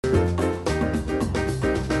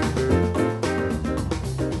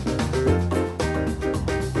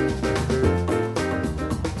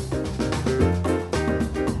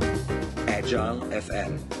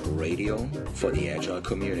radio for the Agile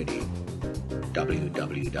community.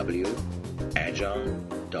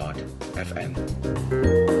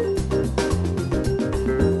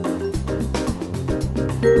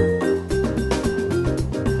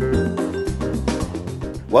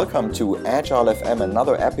 Welcome to Agile FM,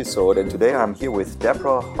 another episode, and today I'm here with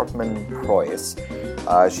Deborah Hartman-Preuss.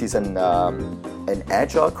 She's an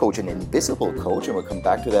Agile coach, an invisible coach, and we'll come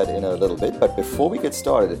back to that in a little bit. But before we get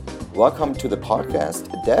started, welcome to the podcast,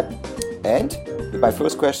 Deb. And my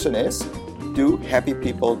first question is, do happy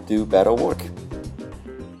people do better work?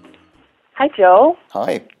 Hi, Joe.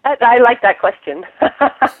 Hi. I like that question.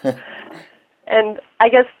 And I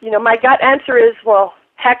guess, my gut answer is, well,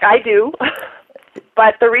 heck, I do.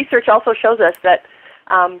 But the research also shows us that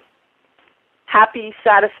happy,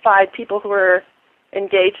 satisfied people who are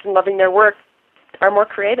engaged in loving their work are more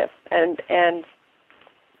creative, and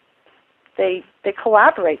they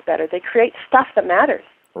collaborate better. They create stuff that matters.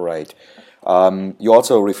 Right. You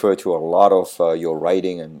also refer to a lot of your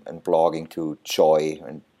writing and blogging to joy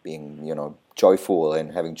and being, joyful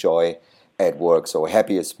and having joy at work. So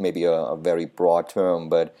happy is maybe a very broad term,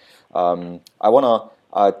 but I want to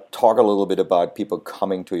talk a little bit about people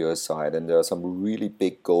coming to your site, and there are some really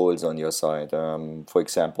big goals on your site. For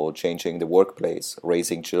example, changing the workplace,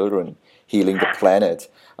 raising children, healing the planet.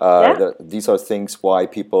 These are things why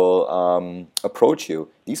people approach you.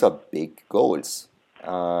 These are big goals.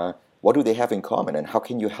 What do they have in common, and how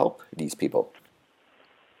can you help these people?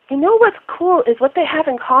 What's cool is what they have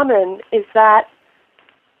in common is that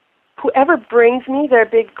whoever brings me their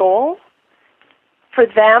big goal, for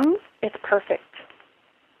them, it's perfect.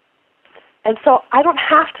 And so I don't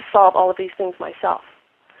have to solve all of these things myself.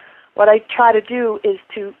 What I try to do is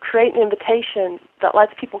to create an invitation that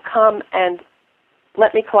lets people come and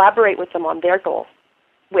let me collaborate with them on their goal,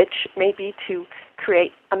 which may be to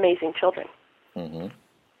create amazing children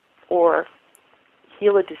or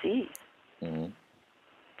heal a disease. Mm-hmm.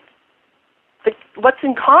 What's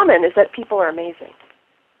in common is that people are amazing,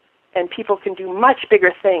 and people can do much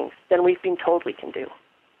bigger things than we've been told we can do.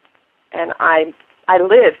 And I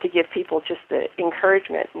live to give people just the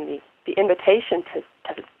encouragement and the invitation to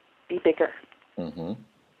be bigger. Mm-hmm.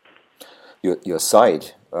 Your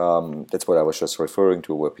site, that's what I was just referring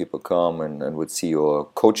to, where people come and would see your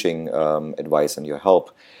coaching advice and your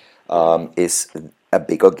help, is a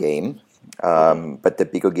bigger game. But the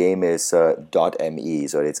bigger game is .me,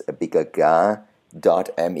 so it's a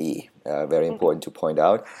biggerga.me. Very important to point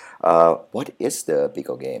out. What is the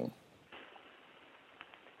bigger game?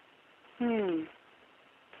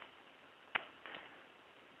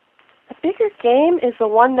 The bigger game is the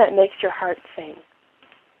one that makes your heart sing.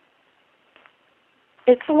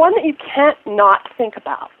 It's the one that you can't not think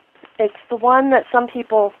about. It's the one that some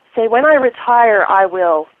people say, when I retire, I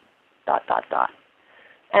will ...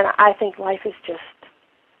 And I think life is just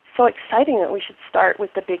so exciting that we should start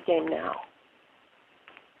with the big game now.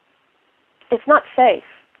 It's not safe.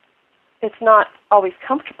 It's not always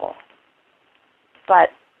comfortable.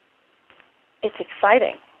 But it's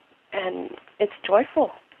exciting, and it's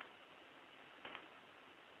joyful.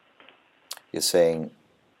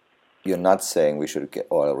 You're not saying we should get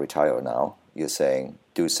or retire now. You're saying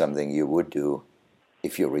do something you would do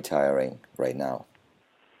if you're retiring right now.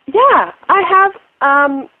 Yeah, I have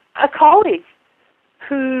a colleague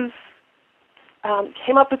who's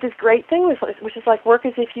came up with this great thing, which is like work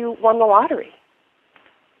as if you won the lottery.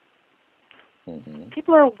 Mm-hmm.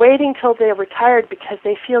 People are waiting till they're retired because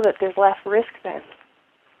they feel that there's less risk then.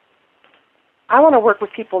 I want to work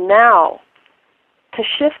with people now to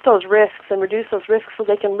shift those risks and reduce those risks so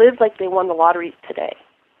they can live like they won the lottery today.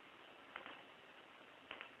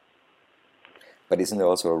 But isn't there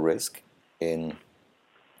also a risk in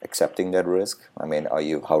accepting that risk? I mean,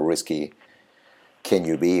 how risky can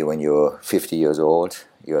you be when you're 50 years old,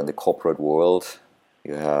 you're in the corporate world,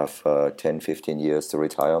 you have 10, 15 years to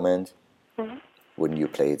retirement? Mm-hmm. Wouldn't you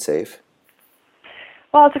play it safe?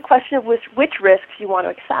 Well, it's a question of which risks you want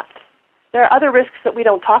to accept. There are other risks that we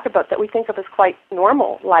don't talk about that we think of as quite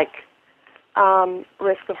normal, like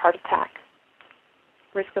risk of heart attack,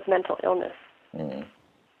 risk of mental illness,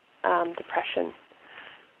 depression,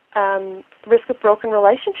 risk of broken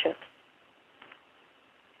relationships.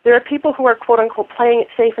 There are people who are, quote-unquote, playing it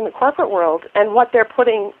safe in the corporate world, and what they're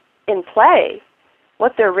putting in play,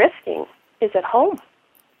 what they're risking, is at home.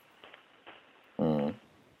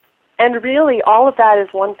 And really, all of that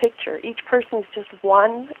is one picture. Each person is just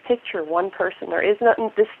one picture, one person. There is nothing.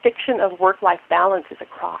 This fiction of work-life balance is a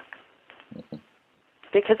crock.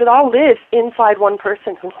 Because it all lives inside one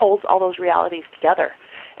person who holds all those realities together.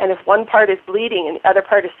 And if one part is bleeding and the other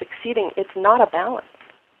part is succeeding, it's not a balance.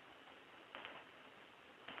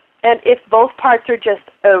 And if both parts are just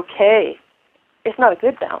okay, it's not a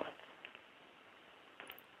good balance.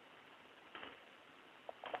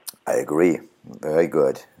 I agree. Very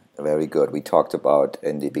good. Very good. We talked about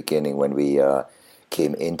in the beginning when we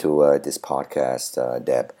came into this podcast,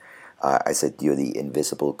 Deb. I said you're the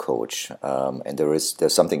invisible coach, and there's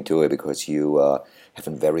something to it because you have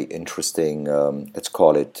a very interesting, let's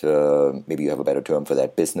call it, maybe you have a better term for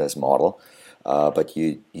that, business model, but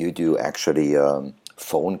you do actually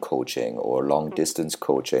phone coaching or long distance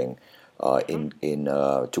coaching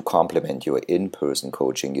to complement your in-person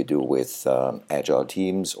coaching you do with agile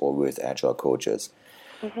teams or with agile coaches.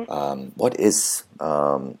 What is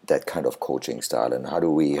that kind of coaching style, and how do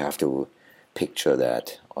we have to picture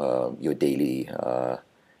that your daily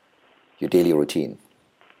routine,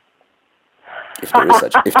 if there is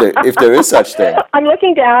such if there is such thing? I'm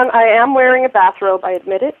looking down. I am wearing a bathrobe. I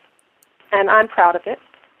admit it, and I'm proud of it.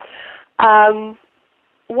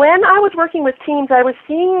 When I was working with teams, I was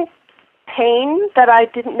seeing pain that I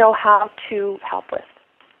didn't know how to help with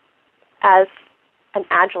as an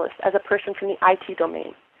agilist, as a person from the IT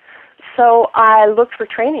domain. So I looked for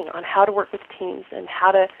training on how to work with teams and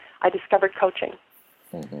I discovered coaching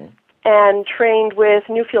and trained with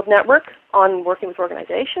Newfield Network on working with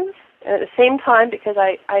organizations. And at the same time, because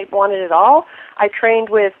I wanted it all, I trained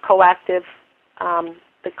with Coactive,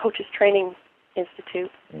 the Coaches Training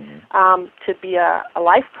Institute, to be a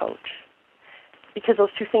life coach, because those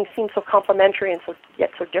two things seem so complementary and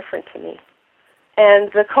yet so different to me.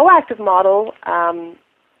 And the Coactive model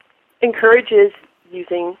encourages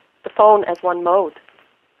using the phone as one mode.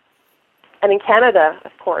 And in Canada,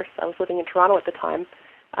 of course, I was living in Toronto at the time,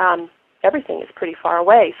 everything is pretty far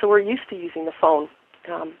away, so we're used to using the phone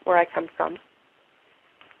where I come from.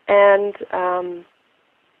 And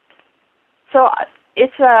so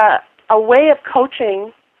it's a way of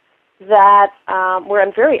coaching that where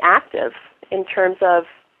I'm very active in terms of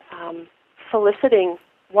soliciting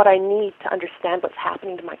what I need to understand what's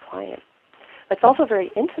happening to my client. It's also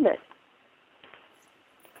very intimate.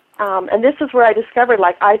 And this is where I discovered,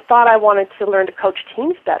 I thought I wanted to learn to coach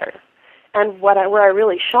teams better. And where I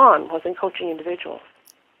really shone was in coaching individuals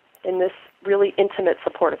in this really intimate,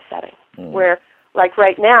 supportive setting, where,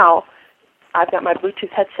 right now, I've got my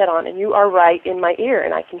Bluetooth headset on, and you are right in my ear,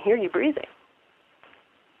 and I can hear you breathing,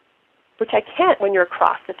 which I can't when you're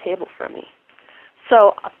across the table from me.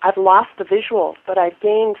 So I've lost the visual, but I've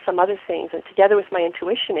gained some other things, and together with my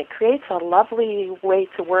intuition, it creates a lovely way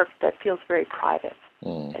to work that feels very private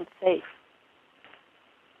and safe.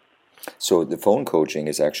 So the phone coaching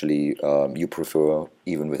is actually, you prefer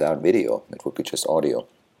even without video. It would be just audio.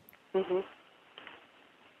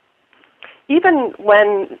 Even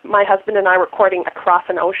when my husband and I were courting across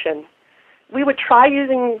an ocean, we would try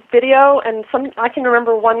using video, and I can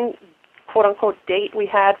remember one quote-unquote date we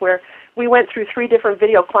had where we went through 3 different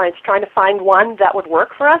video clients trying to find one that would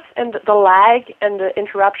work for us, and the lag and the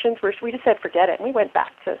interruptions, we just said forget it, and we went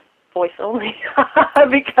back to voice only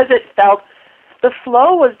because it felt, the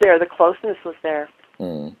flow was there, the closeness was there.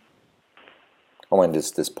 Oh, and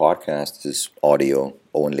this podcast is audio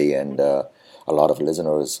only, and a lot of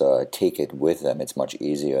listeners take it with them. It's much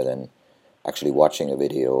easier than actually watching a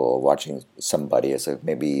video or watching somebody. So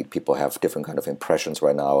maybe people have different kind of impressions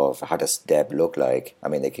right now of how does Deb look like. I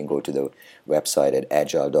mean, they can go to the website at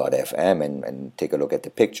agile.fm and take a look at the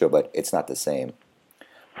picture, but it's not the same.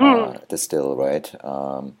 The still, right?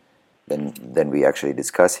 Then we actually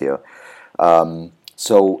discuss here.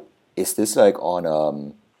 So is this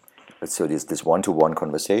on so this one-to-one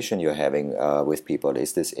conversation you're having with people,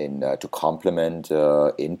 is this to complement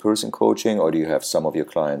in-person coaching, or do you have some of your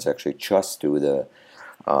clients actually just do the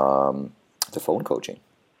phone coaching?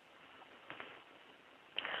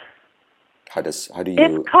 How do you?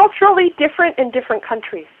 It's culturally different in different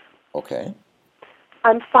countries. Okay.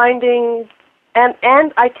 I'm finding, and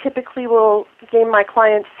I typically will gain my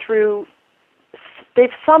clients through, they've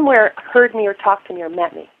somewhere heard me or talked to me or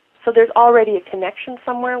met me. So there's already a connection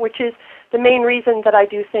somewhere, which is the main reason that I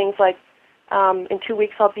do things like in 2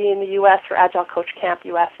 weeks I'll be in the U.S. for Agile Coach Camp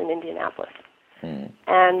U.S. in Indianapolis.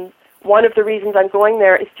 And one of the reasons I'm going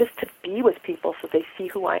there is just to be with people so they see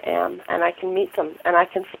who I am and I can meet them and I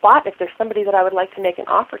can spot if there's somebody that I would like to make an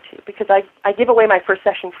offer to, because I give away my first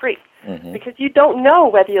session free. Because you don't know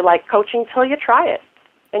whether you like coaching till you try it.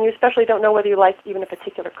 And you especially don't know whether you like even a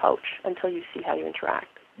particular coach until you see how you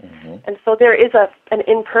interact. And so there is an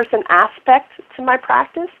in-person aspect to my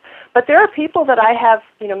practice, but there are people that I have,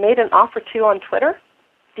 made an offer to on Twitter,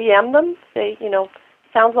 DM them, say,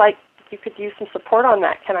 sounds like you could use some support on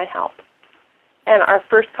that. Can I help? And our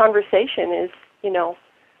first conversation is,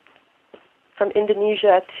 from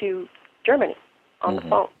Indonesia to Germany on the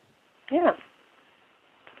phone. Yeah.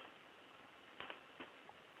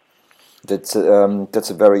 That's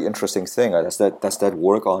a very interesting thing. Does that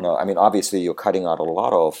work on? I mean, obviously, you're cutting out a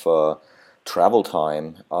lot of travel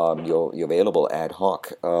time. You're available ad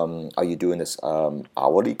hoc. Are you doing this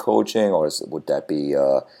hourly coaching, or would that be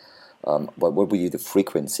what would be the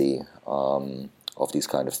frequency of these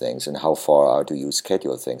kind of things, and how far out do you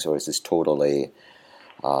schedule things, or is this totally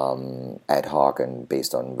ad hoc and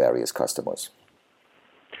based on various customers?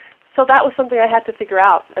 So that was something I had to figure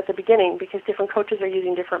out at the beginning because different coaches are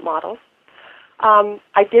using different models.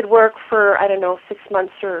 I did work for, 6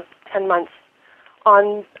 months or 10 months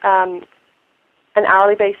on an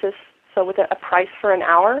hourly basis, so with a price for an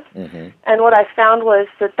hour. Mm-hmm. And what I found was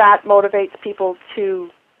that motivates people to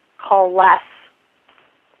call less.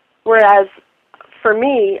 Whereas for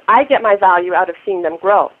me, I get my value out of seeing them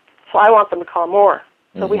grow. So I want them to call more.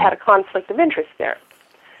 So we had a conflict of interest there.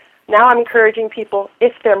 Now I'm encouraging people,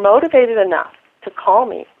 if they're motivated enough to call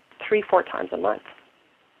me 3-4 times a month,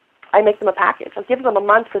 I make them a package. I'll give them a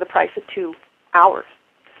month for the price of 2 hours.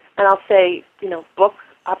 And I'll say, book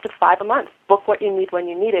up to 5 a month. Book what you need when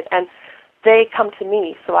you need it. And they come to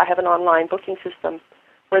me, so I have an online booking system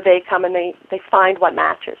where they come and they find what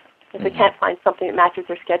matches. If they can't find something that matches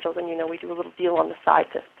their schedule, then, we do a little deal on the side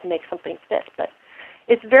to make something fit. But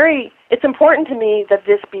it's important to me that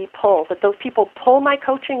this be pull, that those people pull my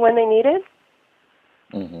coaching when they need it,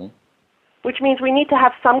 which means we need to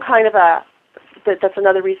have some kind of that's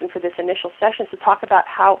another reason for this initial session, to talk about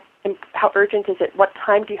how urgent is it, what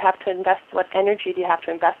time do you have to invest, what energy do you have to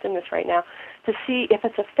invest in this right now, to see if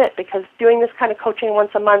it's a fit, because doing this kind of coaching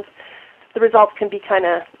once a month, the results can be kind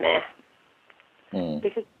of meh.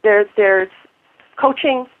 Because there's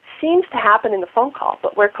coaching seems to happen in the phone call,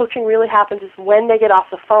 but where coaching really happens is when they get off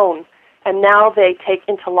the phone and now they take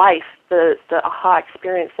into life the aha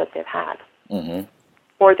experience that they've had,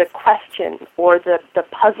 or the question, or the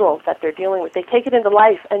puzzle that they're dealing with. They take it into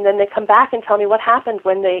life, and then they come back and tell me what happened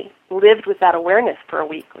when they lived with that awareness for a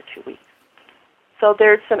week or 2 weeks. So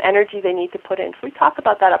there's some energy they need to put in. So we talk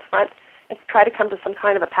about that up front and try to come to some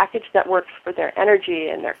kind of a package that works for their energy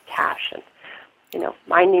and their cash and,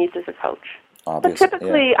 my needs as a coach. But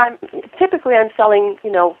typically, I'm selling,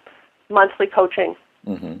 monthly coaching,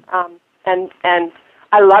 and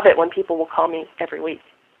I love it when people will call me every week.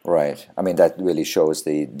 Right. I mean, that really shows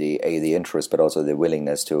the interest, but also the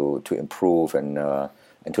willingness to improve and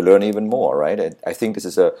to learn even more. Right. I think this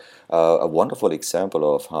is a wonderful example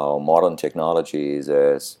of how modern technologies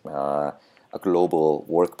as a global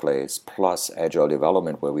workplace plus agile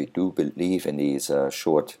development, where we do believe in these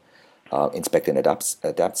short inspect and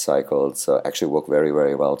adapt cycles, actually work very,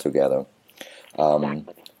 very well together.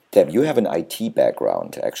 Deb, you have an IT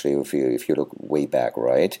background, actually, if you look way back,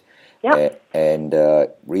 right? Yeah. And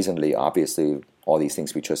recently, obviously, all these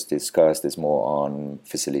things we just discussed is more on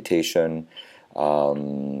facilitation. I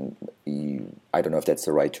don't know if that's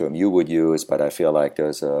the right term you would use, but I feel like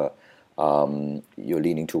there's you're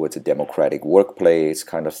leaning towards a democratic workplace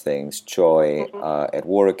kind of things, joy at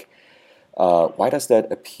work. Why does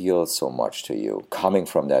that appeal so much to you, coming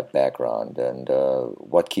from that background, and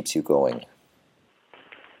what keeps you going?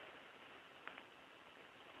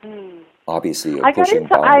 Obviously, you're pushing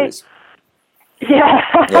boundaries. Yeah.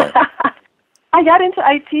 I got into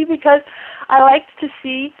IT because I liked to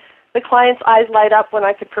see the client's eyes light up when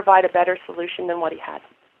I could provide a better solution than what he had.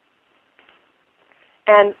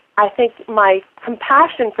 And I think my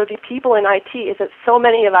compassion for the people in IT is that so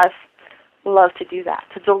many of us love to do that,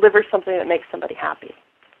 to deliver something that makes somebody happy.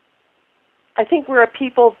 I think we're a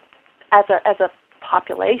people, as a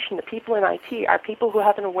population, the people in IT are people who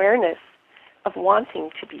have an awareness of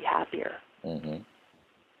wanting to be happier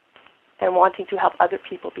and wanting to help other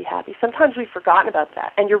people be happy. Sometimes we've forgotten about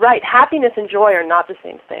that. And you're right, happiness and joy are not the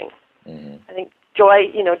same thing. I think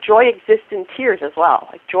joy exists in tears as well.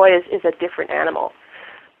 Like joy is a different animal.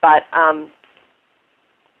 But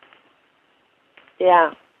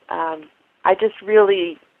I just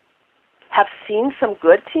really have seen some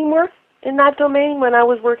good teamwork in that domain when I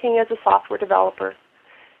was working as a software developer,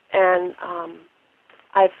 and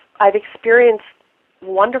I've experienced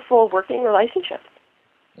wonderful working relationships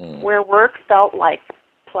where work felt like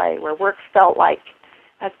play, where work felt like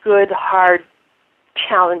a good, hard,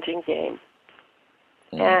 challenging game.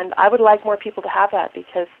 And I would like more people to have that,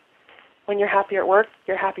 because when you're happier at work,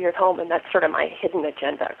 you're happier at home, and that's sort of my hidden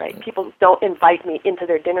agenda, right? People don't invite me into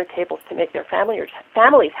their dinner tables to make their families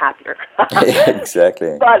happier.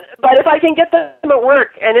 Exactly. But if I can get them at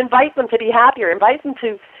work and invite them to be happier, invite them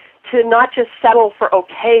to not just settle for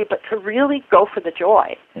okay, but to really go for the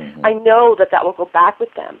joy, I know that will go back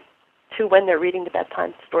with them to when they're reading the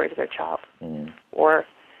bedtime story to their child, or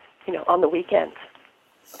on the weekends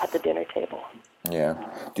at the dinner table. Yeah.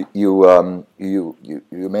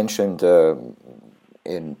 You mentioned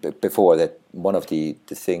before that one of the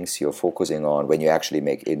things you're focusing on when you actually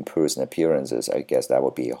make in-person appearances, I guess that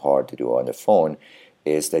would be hard to do on the phone,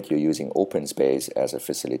 is that you're using open space as a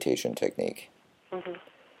facilitation technique.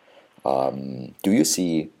 Mm-hmm. Do you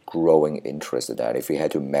see growing interest in that? If we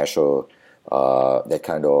had to measure that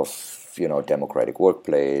kind of democratic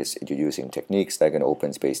workplace, introducing techniques like an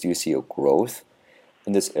open space, do you see a growth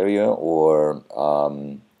in this area, or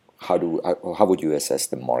how would you assess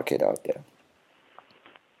the market out there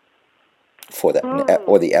for that,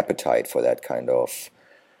 or the appetite for that kind of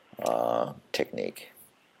technique?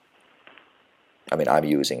 I mean, I'm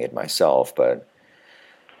using it myself, but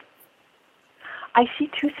I see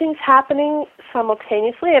two things happening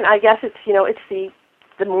simultaneously, and I guess it's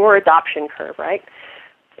the more adoption curve, right?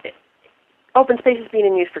 Open space has been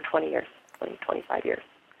in use for 20 years, 25 years.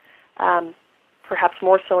 Perhaps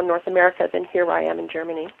more so in North America than here where I am in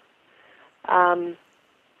Germany. And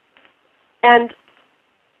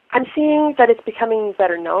I'm seeing that it's becoming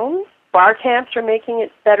better known. Bar camps are making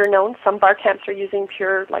it better known. Some bar camps are using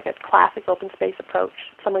pure, like a classic open space approach.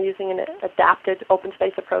 Some are using an adapted open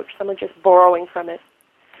space approach. Some are just borrowing from it.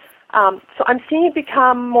 So I'm seeing it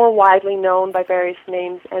become more widely known by various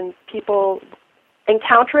names, and people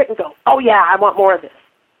encounter it and go, oh yeah, I want more of this.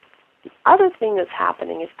 The other thing that's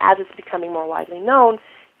happening is, as it's becoming more widely known,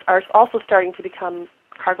 are also starting to become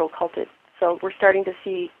cargo culted. So we're starting to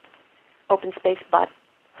see open space butt,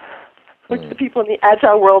 which the people in the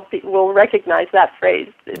agile world will recognize that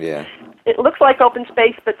phrase. It looks like open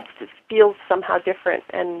space, but it feels somehow different.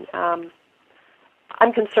 And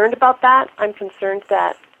I'm concerned about that. I'm concerned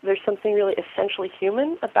that there's something really essentially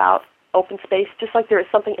human about open space, just like there is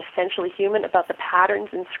something essentially human about the patterns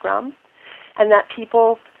in Scrum, and that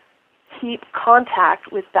people keep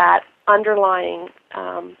contact with that underlying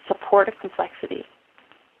support of complexity,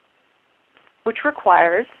 which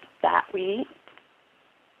requires that we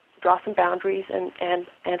draw some boundaries and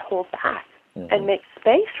hold back and make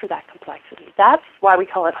space for that complexity. That's why we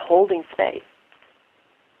call it holding space.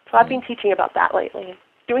 So I've been teaching about that lately,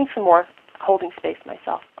 doing some more holding space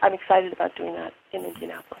myself. I'm excited about doing that in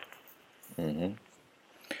Indianapolis. Mm-hmm.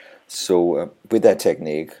 So with that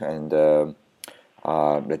technique, and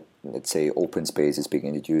let's say open space is being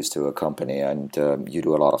introduced to a company, and you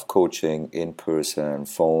do a lot of coaching in person,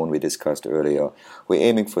 phone, we discussed earlier. We're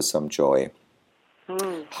aiming for some joy.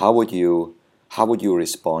 How would you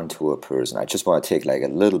respond to a person? I just want to take like a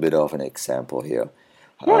little bit of an example here.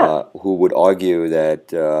 Who would argue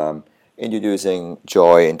that introducing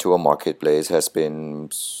joy into a marketplace has been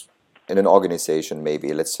in an organization,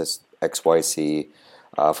 maybe let's just XYZ,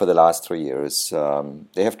 for the last 3 years.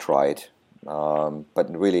 They have tried, but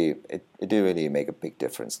really it didn't really make a big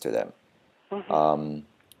difference to them.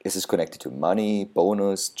 Is this connected to money,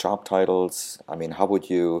 bonus, job titles? I mean, how would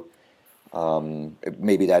you?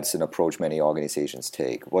 Maybe that's an approach many organizations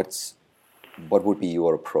take. What would be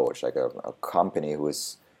your approach? Like a company who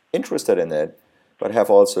is interested in it, but have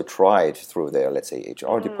also tried through their, let's say,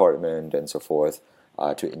 HR department and so forth,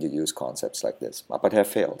 to introduce concepts like this, but have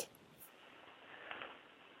failed.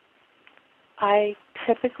 I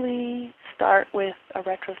typically start with a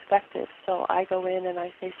retrospective. So I go in and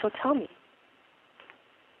I say, so tell me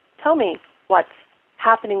what's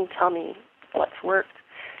happening, tell me what's worked.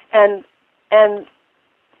 And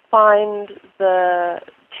find the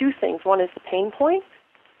two things. One is the pain point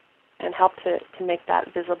and help to make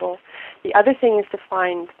that visible. The other thing is to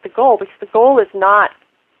find the goal, because the goal is not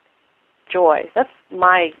joy. That's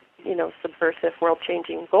my, subversive,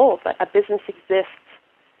 world-changing goal. But a business exists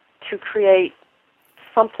to create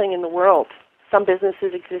something in the world. Some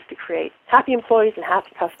businesses exist to create happy employees and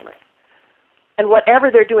happy customers. And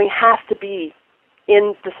whatever they're doing has to be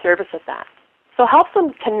in the service of that. So help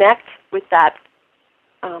them connect with that,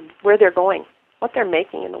 where they're going, what they're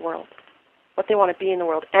making in the world, what they want to be in the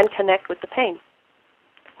world, and connect with the pain.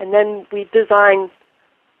 And then we design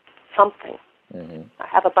something. I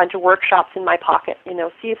have a bunch of workshops in my pocket,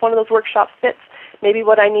 see if one of those workshops fits. Maybe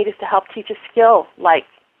what I need is to help teach a skill like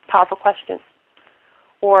powerful questions.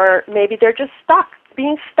 Or maybe they're just stuck.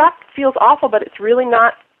 Being stuck feels awful, but it's really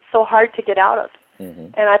not so hard to get out of.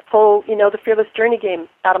 And I pull, the Fearless Journey game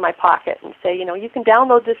out of my pocket and say, you can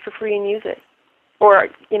download this for free and use it. Or,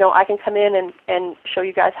 I can come in and show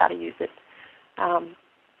you guys how to use it.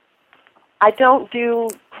 I don't do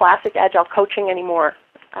classic agile coaching anymore.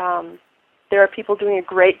 There are people doing a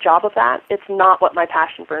great job of that. It's not what my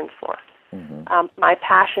passion burns for. My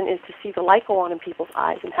passion is to see the light go on in people's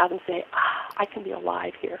eyes and have them say, I can be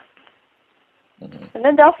alive here. And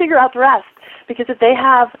then they'll figure out the rest. Because if they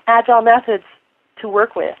have agile methods to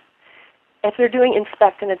work with, if they're doing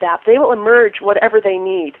inspect and adapt, they will emerge whatever they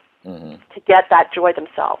need to get that joy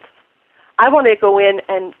themselves. I want to go in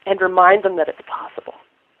and remind them that it's possible.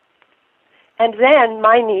 And then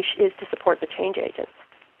my niche is to support the change agents.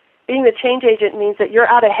 Being the change agent means that you're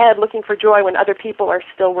out ahead looking for joy when other people are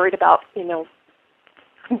still worried about,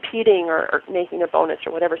 competing or making a bonus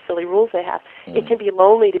or whatever silly rules they have. It can be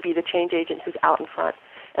lonely to be the change agent who's out in front.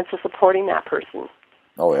 And so supporting that person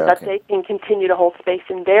that they can continue to hold space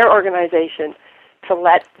in their organization to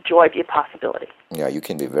let joy be a possibility. Yeah, you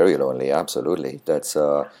can be very lonely. Absolutely, that's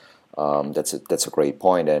a great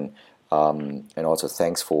point, and also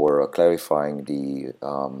thanks for clarifying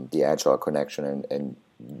the agile connection and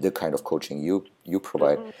the kind of coaching you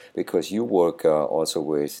provide, because you work also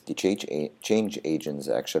with the change agents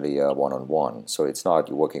actually one-on-one. So it's not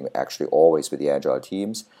you're working actually always with the agile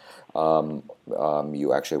teams.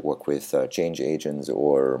 You actually work with change agents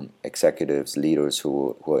or executives, leaders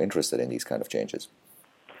who are interested in these kind of changes.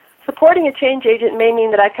 Supporting a change agent may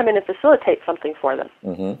mean that I come in and facilitate something for them.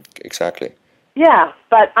 Exactly. Yeah,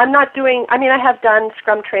 but I'm not doing, I have done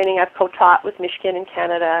Scrum training. I've co-taught with Michigan and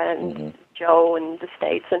Canada and Joe and the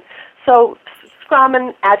States. And so Scrum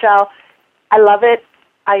and Agile, I love it.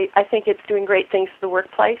 I think it's doing great things for the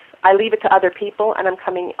workplace. I leave it to other people, and I'm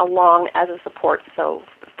coming along as a support. So,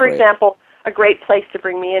 for example, a great place to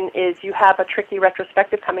bring me in is you have a tricky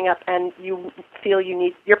retrospective coming up, and you feel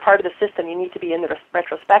you're part of the system. You need to be in the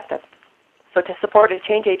retrospective. So to support a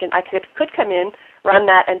change agent, I could come in, run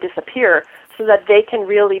that, and disappear so that they can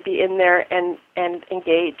really be in there and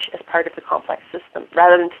engage as part of the complex system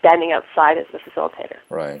rather than standing outside as the facilitator.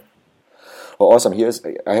 Right. Well, awesome.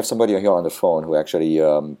 I have somebody here on the phone who actually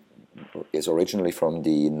is originally from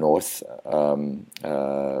the North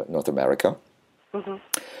America,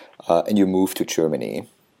 and you moved to Germany,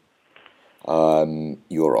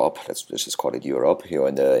 Europe. Let's just call it Europe. Here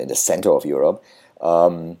in the center of Europe.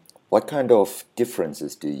 What kind of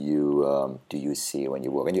differences do you see when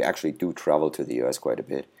you actually do travel to the US quite a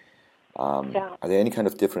bit? Are there any kind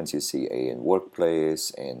of difference you see in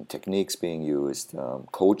workplace, in techniques being used,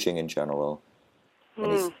 coaching in general?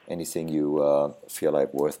 Anything you feel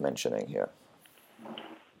like worth mentioning here?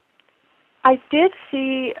 I did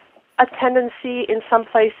see a tendency in some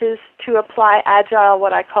places to apply Agile,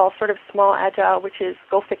 what I call sort of small Agile, which is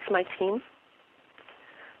go fix my team.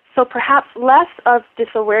 So perhaps less of this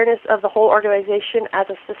awareness of the whole organization as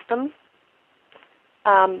a system,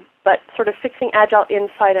 but sort of fixing Agile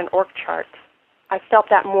inside an org chart. I felt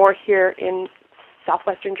that more here in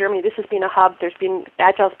southwestern Germany. This has been a hub.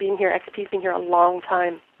 Agile's been here, XP's been here a long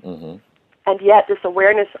time. And yet this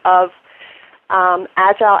awareness of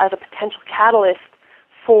Agile as a potential catalyst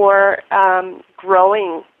for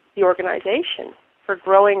growing the organization, for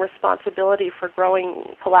growing responsibility, for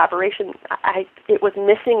growing collaboration. It was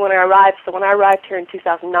missing when I arrived. So when I arrived here in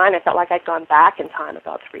 2009, I felt like I'd gone back in time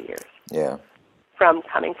about 3 years. Yeah. From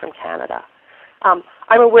coming from Canada. I'm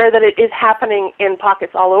aware that it is happening in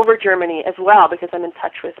pockets all over Germany as well, because I'm in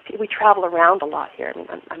touch with people. We travel around a lot here.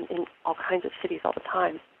 I'm in all kinds of cities all the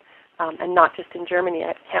time, and not just in Germany.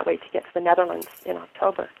 I can't wait to get to the Netherlands in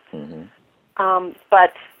October.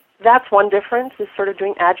 But that's one difference, is sort of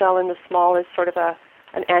doing Agile in the small is sort of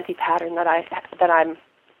an anti-pattern that I'm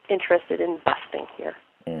interested in busting here.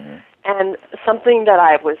 And something that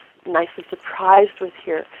I was nicely surprised with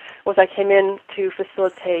here was I came in to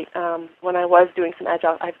facilitate when I was doing some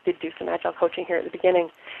Agile. I did do some Agile coaching here at the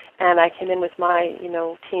beginning, and I came in with my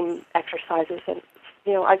team exercises, and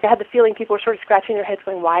I had the feeling people were sort of scratching their heads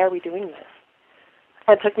going, why are we doing this?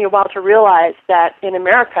 And it took me a while to realize that in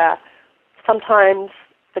America, sometimes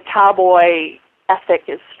the cowboy ethic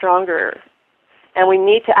is stronger, and we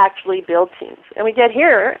need to actually build teams. And we get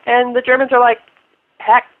here, and the Germans are like,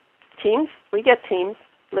 heck, teams? We get teams.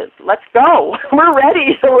 Let's go. We're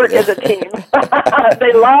ready to work as a team.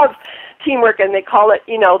 They love teamwork, and they call it,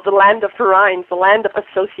 the land of Vereins, the land of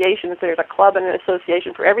associations. There's a club and an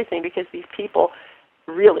association for everything, because these people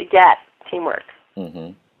really get teamwork.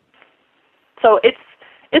 So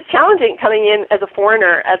it's challenging coming in as a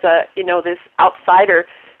foreigner, as this outsider,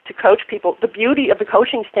 to coach people. The beauty of the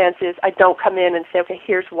coaching stance is I don't come in and say, okay,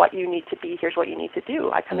 here's what you need to be, here's what you need to do.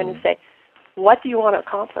 I come in and say, what do you want to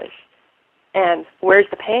accomplish? And where's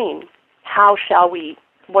the pain?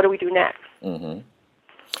 What do we do next?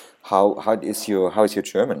 How is your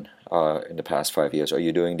German in the past 5 years? Are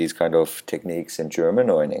you doing these kind of techniques in German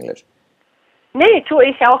or in English? Nee, tue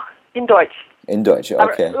ich auch in Deutsch. In Deutsch,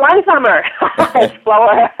 okay. Langsamer,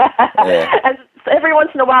 slower. And every once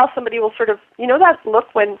in a while somebody will sort of, that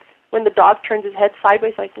look when when the dog turns his head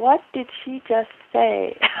sideways, like, what did she just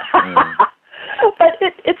say? But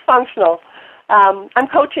it's functional. I'm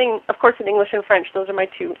coaching, of course, in English and French. Those are my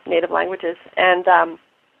two native languages. And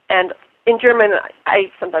in German,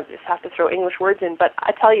 I sometimes just have to throw English words in. But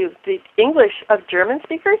I tell you, the English of German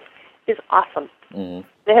speakers is awesome. Mm-hmm.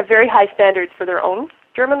 They have very high standards for their own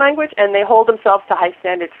German language, and they hold themselves to high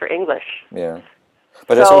standards for English. Yeah.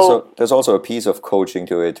 But there's also a piece of coaching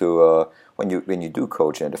to it, when you do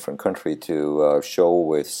coach in a different country, to show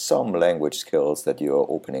with some language skills that you're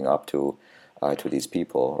opening up to these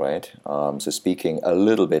people, right? So speaking a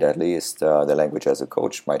little bit, at least, the language as a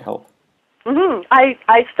coach might help. Mm-hmm.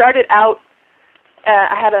 I started out,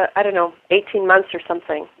 I had 18 months or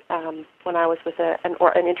something when I was with an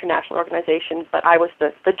international organization, but I was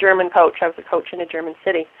the German coach. I was a coach in a German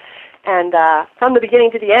city. And from the beginning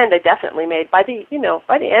to the end, I definitely made, by the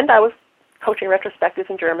end, I was coaching retrospectives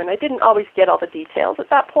in German. I didn't always get all the details at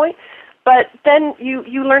that point, but then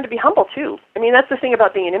you learn to be humble, too. I mean, that's the thing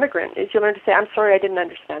about being an immigrant, is you learn to say, I'm sorry, I didn't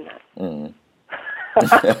understand that. Mm.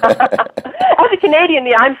 As a Canadian,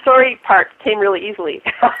 the I'm sorry part came really easily.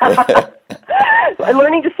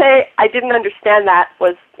 Learning to say, I didn't understand that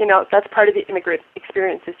was, that's part of the immigrant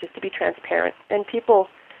experience, is just to be transparent. And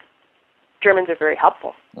Germans are very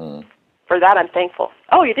helpful. Mm. For that, I'm thankful.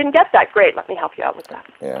 Oh, you didn't get that? Great. Let me help you out with that.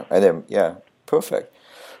 Yeah, and then, perfect.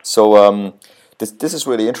 So this is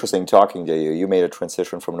really interesting talking to you. You made a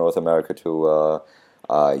transition from North America to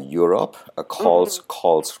Europe,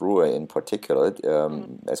 Karlsruhe in particular.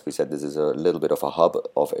 As we said, this is a little bit of a hub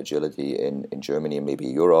of agility in Germany and maybe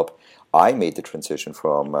Europe. I made the transition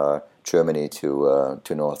from Germany to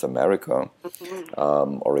North America.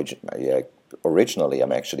 Originally,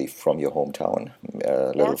 I'm actually from your hometown.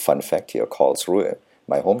 Little fun fact here, Karlsruhe,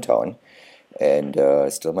 my hometown, and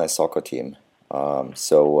still my soccer team.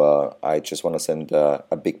 So I just want to send a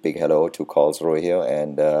big hello to Karlsruhe here,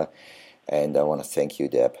 and I want to thank you,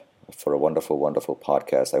 Deb, for a wonderful, wonderful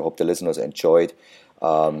podcast. I hope the listeners enjoyed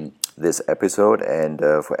this episode, and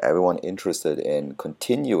for everyone interested in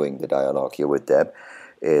continuing the dialogue here with Deb,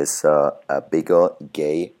 is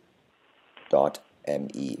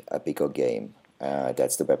abiggergay.me, a bigger game.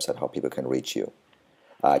 That's the website how people can reach you.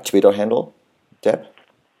 Twitter handle, Deb?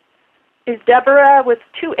 Is Deborah with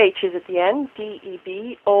 2 H's at the end,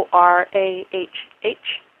 Deborah.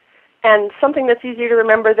 And something that's easier to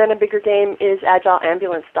remember than a bigger game is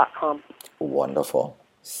agileambulance.com. Wonderful.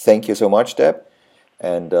 Thank you so muauf Deb,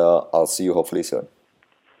 and I'll see you hopefully soon.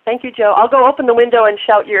 Thank you, Joe. I'll go open the window and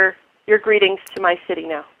shout your greetings to my city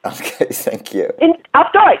now. Okay, thank you.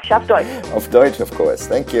 Auf Deutsch. Auf Deutsch, of course.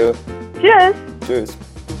 Thank you. Cheers. Cheers.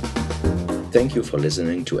 Thank you for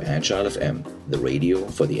listening to Agile FM, the radio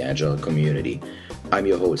for the Agile community. I'm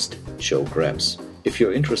your host, Joe Krebs. If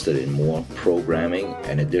you're interested in more programming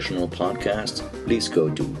and additional podcasts, please go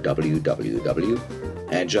to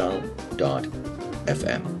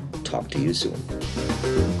www.agile.fm. Talk to you soon.